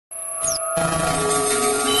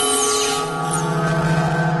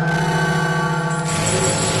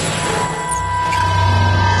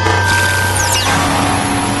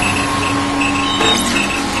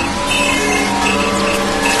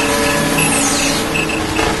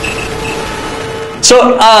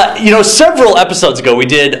So, several episodes ago we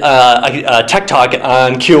did a tech talk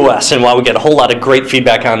on QoS, and while we get a whole lot of great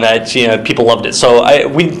feedback on that, people loved it. So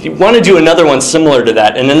we want to do another one similar to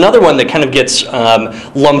that, and another one that kind of gets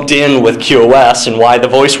lumped in with QoS, and why the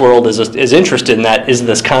voice world is interested in that is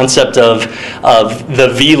this concept of the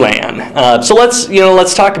VLAN. So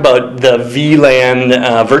let's talk about the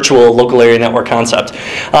VLAN, virtual local area network concept.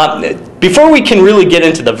 Before we can really get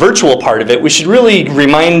into the virtual part of it, we should really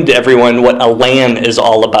remind everyone what a LAN is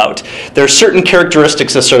all about. There are certain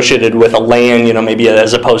characteristics associated with a LAN, maybe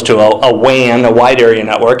as opposed to a WAN, a wide area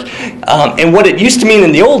network. And what it used to mean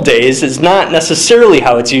in the old days is not necessarily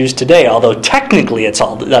how it's used today, although technically it's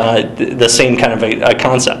all the same kind of a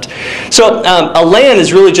concept. So a LAN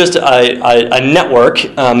is really just a network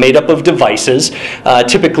made up of devices.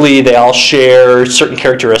 Typically they all share certain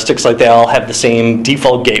characteristics, like they all have the same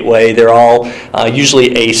default gateway. They're all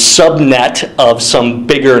usually a subnet of some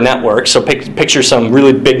bigger network. So picture some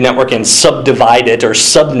really big network and subdivide it or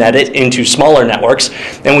subnet it into smaller networks.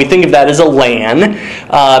 And we think of that as a LAN.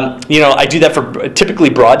 I do that for typically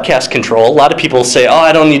broadcast control. A lot of people say, oh,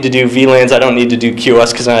 I don't need to do VLANs, I don't need to do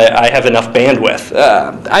QoS because I have enough bandwidth.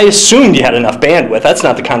 I assumed you had enough bandwidth. That's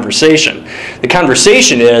not the conversation. The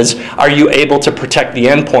conversation is, are you able to protect the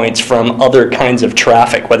endpoints from other kinds of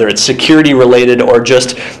traffic, whether it's security related or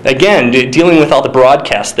just, again, dealing with all the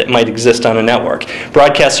broadcasts that might exist on a network.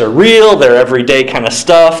 Broadcasts are real, they're everyday kind of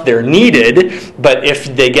stuff, they're needed, but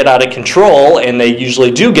if they get out of control, and they usually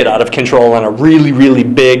do get out of control on a really, really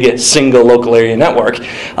big single local area network,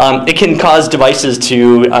 it can cause devices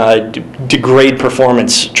to degrade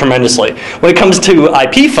performance tremendously. When it comes to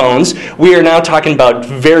IP phones, we are now talking about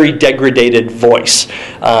very degraded voice,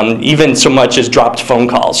 even so much as dropped phone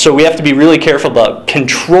calls. So we have to be really careful about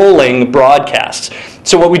controlling broadcasts.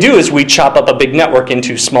 So what we do is we chop up a big network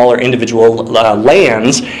into smaller individual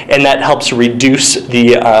LANs, and that helps reduce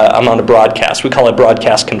the amount of broadcast. We call it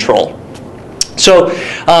broadcast control. So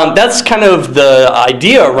that's kind of the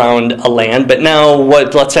idea around a LAN, but now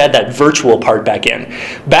let's add that virtual part back in.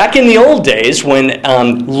 Back in the old days when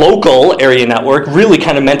local area network really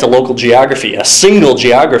kind of meant a local geography, a single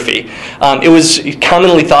geography, it was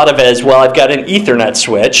commonly thought of as, well, I've got an Ethernet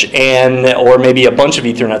switch or maybe a bunch of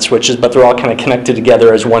Ethernet switches, but they're all kind of connected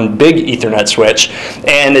together as one big Ethernet switch.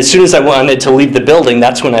 And as soon as I wanted to leave the building,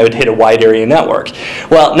 that's when I would hit a wide area network.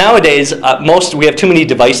 Well, nowadays, we have too many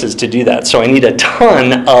devices to do that, so I need a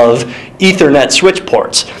ton of Ethernet switch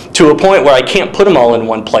ports to a point where I can't put them all in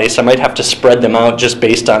one place. I might have to spread them out just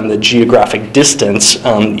based on the geographic distance,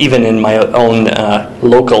 even in my own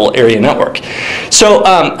local area network. So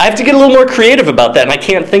I have to get a little more creative about that, and I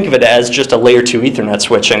can't think of it as just a layer 2 Ethernet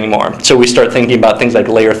switch anymore. So we start thinking about things like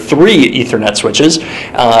layer 3 Ethernet switches,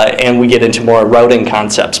 and we get into more routing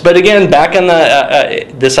concepts. But again, back on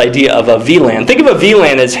this idea of a VLAN. Think of a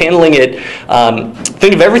VLAN as handling it,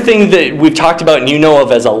 think of everything that we've talked about and you know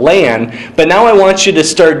of as a LAN, but now I want you to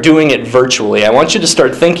start doing it virtually. I want you to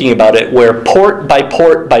start thinking about it where port by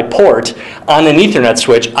port by port on an Ethernet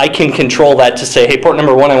switch, I can control that to say, hey, port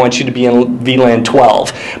number 1, I want you to be in VLAN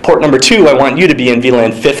 12. Port number 2, I want you to be in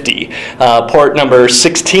VLAN 50. Port number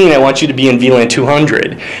 16, I want you to be in VLAN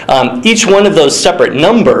 200. Each one of those separate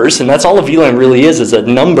numbers, and that's all a VLAN really is a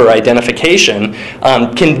number identification,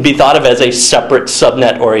 can be thought of as a separate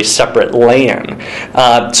subnet or a separate LAN.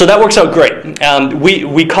 So that works out great.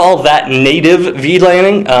 We call that native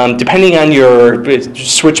VLANing. Depending on your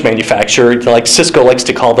switch manufacturer, like Cisco likes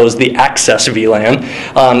to call those the access VLAN.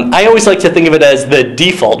 I always like to think of it as the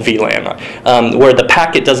default VLAN, where the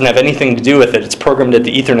packet doesn't have anything to do with it. It's programmed at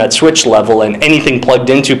the Ethernet switch level, and anything plugged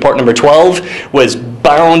into port number 12 was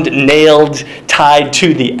bound, nailed, tied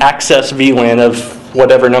to the access VLAN of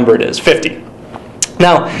whatever number it is, 50.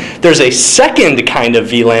 Now, there's a second kind of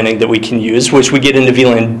VLANing that we can use, which we get into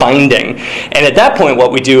VLAN binding. And at that point,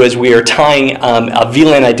 what we do is we are tying a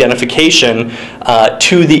VLAN identification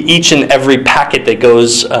to each and every packet that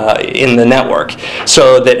goes in the network.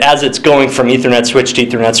 So that as it's going from Ethernet switch to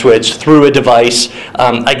Ethernet switch through a device,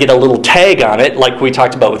 I get a little tag on it, like we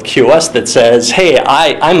talked about with QoS, that says, hey,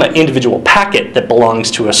 I'm an individual packet that belongs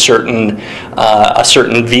to a certain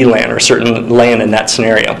VLAN or a certain LAN in that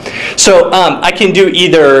scenario. So I can do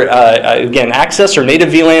either, again, access or native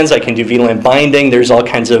VLANs. I can do VLAN binding. There's all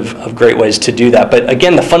kinds of great ways to do that. But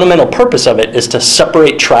again, the fundamental purpose of it is to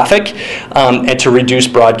separate traffic and to reduce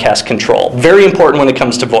broadcast control. Very important when it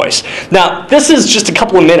comes to voice. Now, this is just a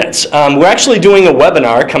couple of minutes. We're actually doing a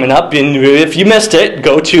webinar coming up, and if you missed it,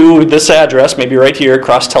 go to this address, maybe right here,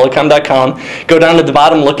 crosstelecom.com. Go down to the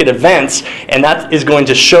bottom, look at events, and that is going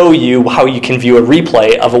to show you how you can view a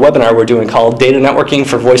replay of a webinar we're doing called Data Networking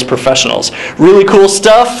for Voice Professionals. Really cool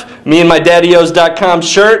stuff. Me and my daddyos.com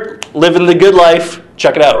shirt, living the good life.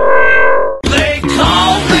 Check it out. They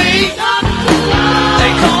call me Dr.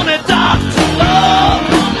 Love.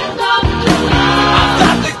 I've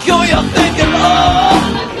got the cure you're thinking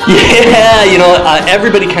of. Yeah,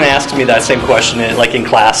 everybody kind of asks me that same question, like in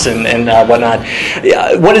class and whatnot.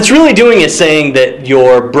 What it's really doing is saying that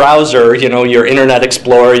your browser, your Internet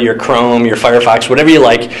Explorer, your Chrome, your Firefox, whatever you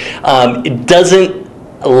like,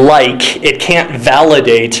 it can't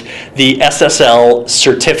validate the SSL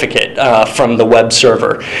certificate from the web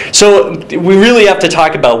server. So we really have to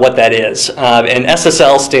talk about what that is. And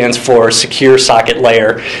SSL stands for Secure Socket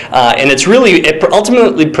Layer. And it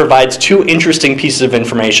ultimately provides two interesting pieces of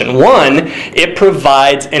information. One, it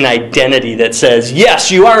provides an identity that says,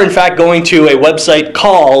 yes, you are in fact going to a website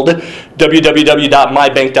called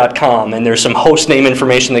www.mybank.com, and there's some host name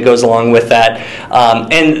information that goes along with that.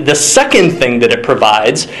 And the second thing that it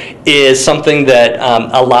provides is something that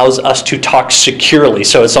allows us to talk securely.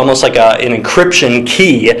 So it's almost like an encryption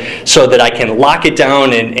key so that I can lock it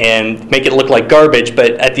down and make it look like garbage,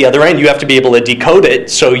 but at the other end you have to be able to decode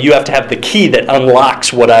it, so you have to have the key that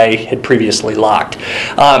unlocks what I had previously locked.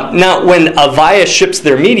 Now when Avaya ships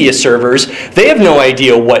their media servers, they have no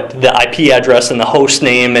idea what the IP address and the host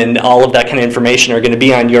name and all of that kind of information are going to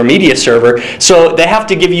be on your media server, so they have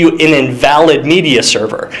to give you an invalid media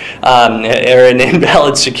server or an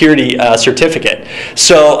invalid security certificate.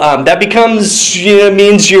 So that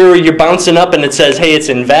means you're bouncing up and it says, hey, it's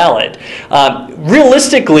invalid.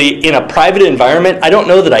 Realistically, in a private environment, I don't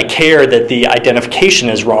know that I care that the identification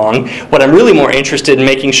is wrong. What I'm really more interested in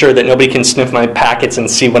making sure that nobody can sniff my packets and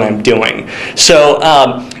see what I'm doing. So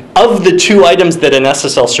of the two items that an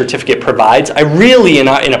SSL certificate provides, I really, in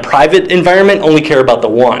a private environment, only care about the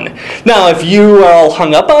one. Now, if you are all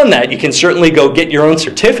hung up on that, you can certainly go get your own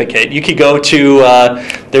certificate. You could go to,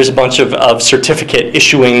 there's a bunch of certificate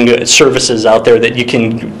issuing services out there that you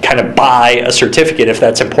can kind of buy a certificate if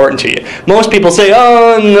that's important to you. Most people say,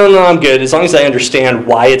 oh, no, I'm good. As long as I understand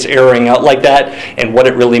why it's erroring out like that and what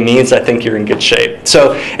it really means, I think you're in good shape.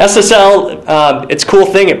 So SSL, it's a cool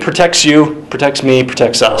thing. It protects you, protects me,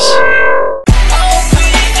 protects us.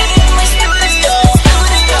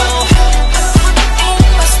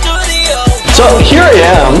 So here I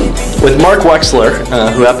am with Mark Wechsler,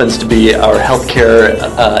 who happens to be our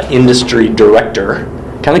healthcare industry director.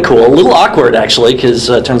 Kind of cool, a little awkward actually, because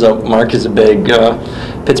it turns out Mark is a big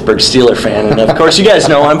Pittsburgh Steeler fan, and of course you guys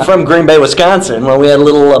know I'm from Green Bay, Wisconsin. Well, we had a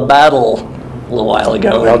little battle a little while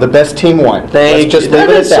ago. Well, the best team won. Let's just leave it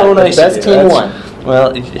at that. So nice. The best team won.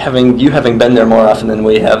 Well, having been there more often than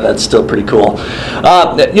we have, that's still pretty cool.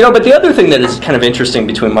 But the other thing that is kind of interesting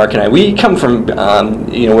between Mark and I, we come from,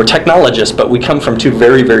 we're technologists, but we come from two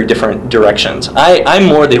very, very different directions. I'm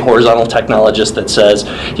more the horizontal technologist that says,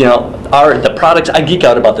 the products, I geek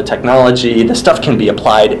out about the technology, the stuff can be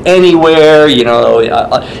applied anywhere,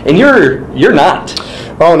 and you're not.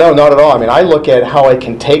 Oh, no, not at all. I mean, I look at how I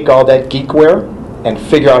can take all that geekware and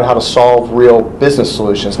figure out how to solve real business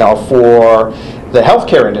solutions. Now, for the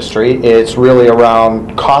healthcare industry, it's really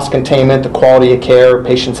around cost containment, the quality of care,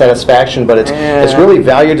 patient satisfaction, but it's really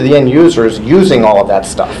value to the end users using all of that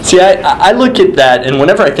stuff. See, I look at that, and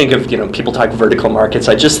whenever I think of people talk vertical markets,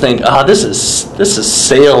 I just think, this is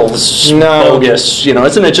sales bogus.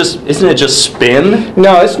 Isn't it just spin?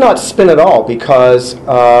 No, it's not spin at all, because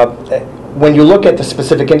when you look at the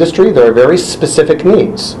specific industry, there are very specific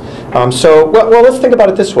needs. So let's think about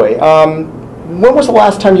it this way. When was the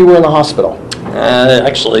last time you were in the hospital?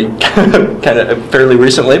 Actually, kind of fairly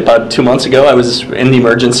recently, about 2 months ago, I was in the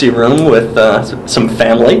emergency room with some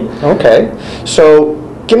family. Okay. So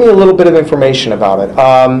give me a little bit of information about it.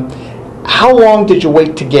 How long did you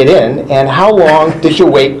wait to get in, and how long did you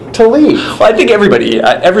wait to leave? Well, I think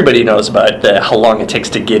everybody knows about how long it takes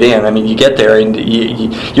to get in. I mean, you get there and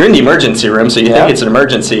you're in the emergency room, so you think it's an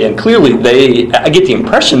emergency, and clearly I get the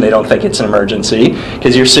impression they don't think it's an emergency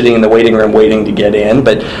because you're sitting in the waiting room waiting to get in.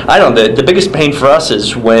 But I don't know, the biggest pain for us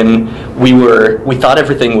is when we thought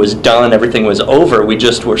everything was done, everything was over. We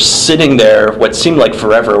just were sitting there what seemed like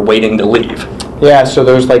forever waiting to leave. Yeah, so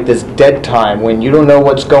there's like this dead time when you don't know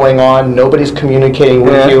what's going on, nobody's communicating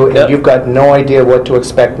with you, and you've got no idea what to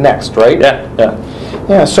expect next, right?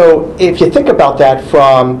 Yeah, so if you think about that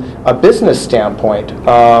from a business standpoint,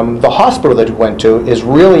 the hospital that you went to is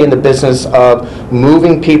really in the business of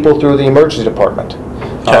moving people through the emergency department.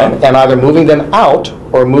 And either moving them out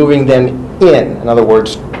or moving them in other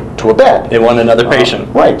words, to a bed. They want another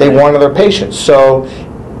patient. Right, they want another patient. So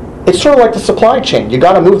it's sort of like the supply chain. You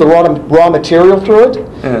got to move the raw material through it,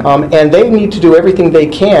 and they need to do everything they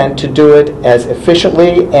can to do it as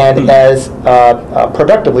efficiently and as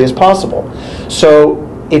productively as possible. So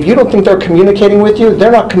if you don't think they're communicating with you,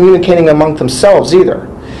 they're not communicating among themselves either,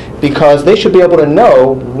 because they should be able to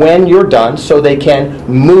know when you're done so they can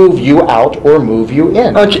move you out or move you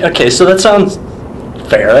in. Okay, so that sounds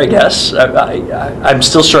fair, I guess. I'm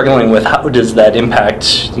still struggling with how does that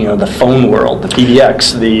impact, the phone world, the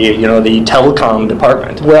PBX, the telecom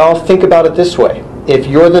department. Well, think about it this way. If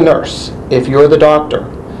you're the nurse, if you're the doctor,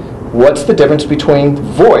 what's the difference between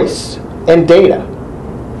voice and data?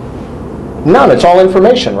 None. It's all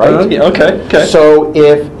information, right? Okay. So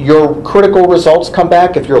if your critical results come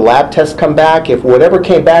back, if your lab tests come back, if whatever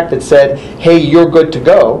came back that said, hey, you're good to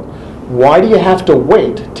go, why do you have to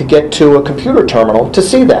wait to get to a computer terminal to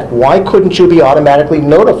see that? Why couldn't you be automatically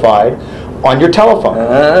notified on your telephone?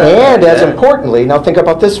 And as importantly, now think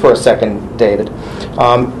about this for a second, David.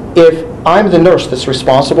 If I'm the nurse that's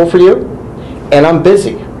responsible for you and I'm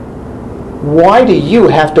busy, why do you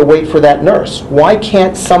have to wait for that nurse? Why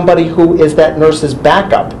can't somebody who is that nurse's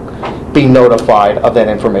backup be notified of that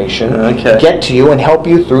information, get to you, and help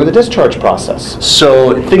you through the discharge process?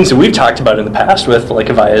 So things that we've talked about in the past with like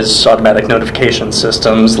Avaya's automatic notification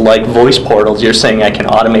systems, like voice portals, you're saying I can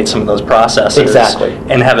automate some of those processes. Exactly.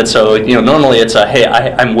 And have it so, normally it's a, hey,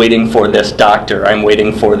 I'm waiting for this doctor, I'm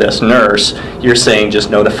waiting for this nurse. You're saying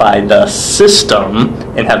just notify the system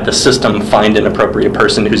and have the system find an appropriate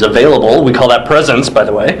person who's available. We call that presence, by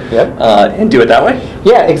the way. Yep. And do it that way?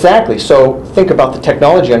 Yeah, exactly. So think about the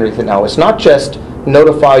technology underneath it now. It's not just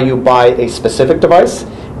notify you by a specific device,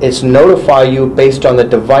 it's notify you based on the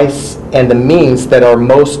device and the means that are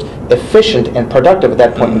most efficient and productive at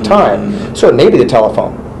that point in time. So it may be the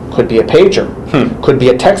telephone, could be a pager, could be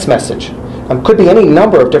a text message, could be any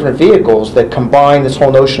number of different vehicles that combine this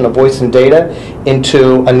whole notion of voice and data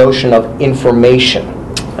into a notion of information.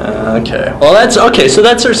 Okay. Well, that's okay. So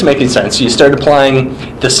that starts making sense. You start applying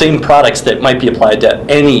the same products that might be applied to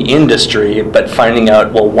any industry, but finding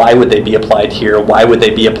out, well, why would they be applied here? Why would they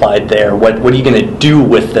be applied there? What are you going to do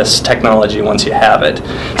with this technology once you have it?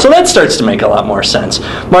 So that starts to make a lot more sense.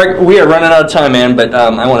 Mark, we are running out of time, man, but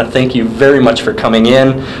I want to thank you very much for coming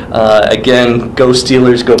in. Again, go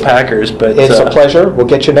Steelers, go Packers. But it's a pleasure. We'll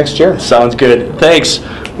get you next year. Sounds good. Thanks.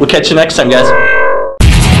 We'll catch you next time, guys.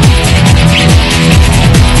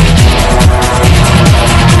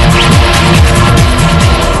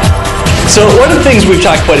 So one of the things we've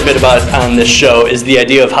talked quite a bit about on this show is the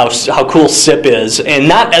idea of how cool SIP is, and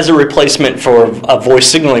not as a replacement for a voice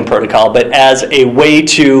signaling protocol, but as a way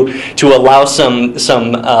to allow some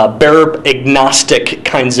bearer agnostic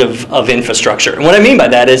kinds of infrastructure. And what I mean by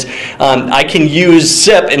that is I can use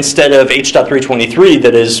SIP instead of H.323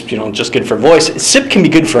 that is just good for voice. SIP can be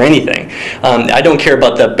good for anything. I don't care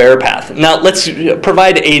about the bearer path. Now let's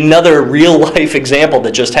provide another real life example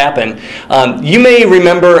that just happened. You may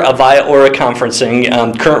remember Avaya or conferencing.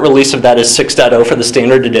 Current release of that is 6.0 for the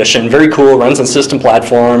standard edition. Very cool, runs on system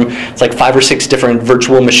platform. It's like 5 or 6 different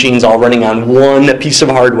virtual machines all running on one piece of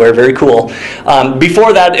hardware. Very cool.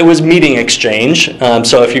 Before that, it was Meeting Exchange.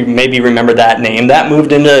 So if you maybe remember that name, that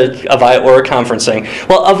moved into Avaya or conferencing.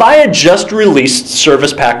 Well, Avaya just released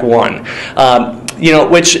Service Pack 1.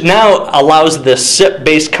 Which now allows the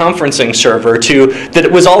SIP-based conferencing server that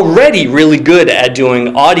it was already really good at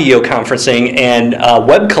doing audio conferencing and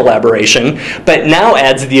web collaboration, but now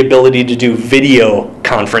adds the ability to do video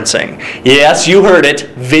conferencing. Yes, you heard it,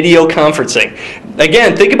 video conferencing.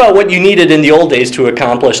 Again, think about what you needed in the old days to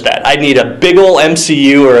accomplish that. I'd need a big old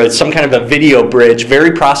MCU or some kind of a video bridge,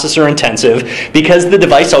 very processor intensive, because the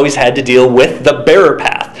device always had to deal with the bearer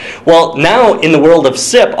path. Well, now in the world of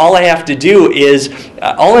SIP, all I have to do is,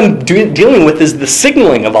 all I'm dealing with is the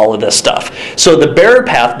signaling of all of this stuff. So the bearer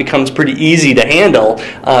path becomes pretty easy to handle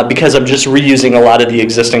because I'm just reusing a lot of the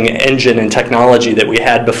existing engine and technology that we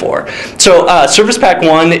had before. So Service Pack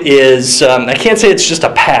 1 is, I can't say it's just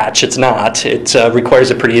a patch, it's not. It's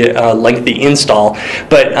requires a pretty lengthy install.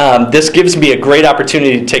 But this gives me a great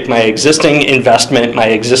opportunity to take my existing investment, my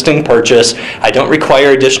existing purchase. I don't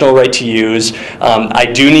require additional right to use. I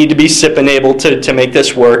do need to be SIP enabled to make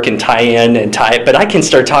this work and tie in and tie it, but I can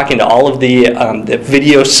start talking to all of the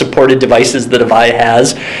video supported devices that Avaya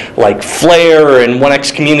has, like Flare and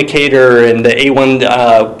 1X Communicator and the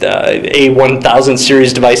A1000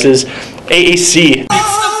 series devices, AAC.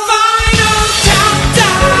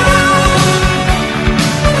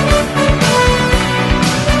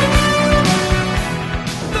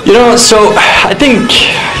 You know, so I think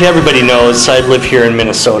everybody knows I live here in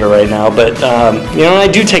Minnesota right now, but you know, I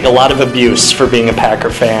do take a lot of abuse for being a Packer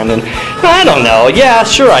fan, and I don't know. Yeah,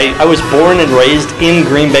 sure, I was born and raised in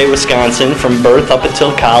Green Bay, Wisconsin, from birth up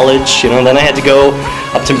until college. You know, then I had to go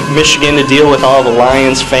up to Michigan to deal with all the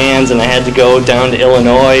Lions fans, and I had to go down to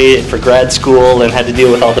Illinois for grad school and had to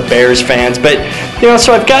deal with all the Bears fans. But you know,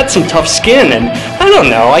 so I've got some tough skin, and I don't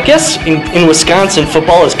know. I guess in Wisconsin,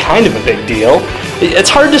 football is kind of a big deal.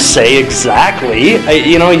 It's hard to say exactly.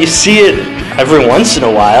 You know, you see it every once in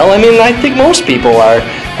a while. I mean, I think most people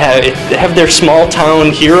have their small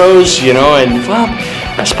town heroes, you know, and well,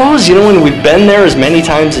 I suppose, you know, when we've been there as many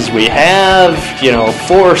times as we have, you know,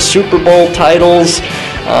 4 Super Bowl titles,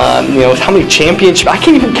 you know, how many championships, I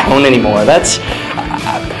can't even count anymore.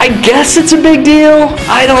 I guess it's a big deal.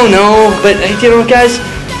 I don't know, but you know, guys,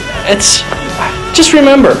 just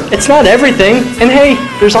remember, it's not everything, and hey,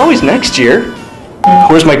 there's always next year.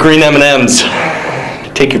 Where's my green M&Ms?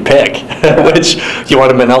 Take your pick. Which, you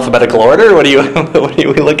want them in alphabetical order? What are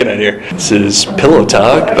we looking at here? This is Pillow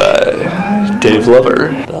Talk by Dave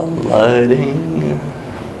Lover. The lighting.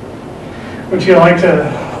 Would you like to?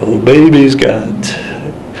 Oh, baby's got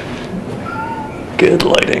good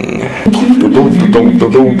lighting. Yeah,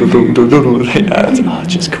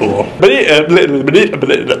 it's just cool. But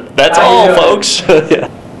that's all, folks. Yeah.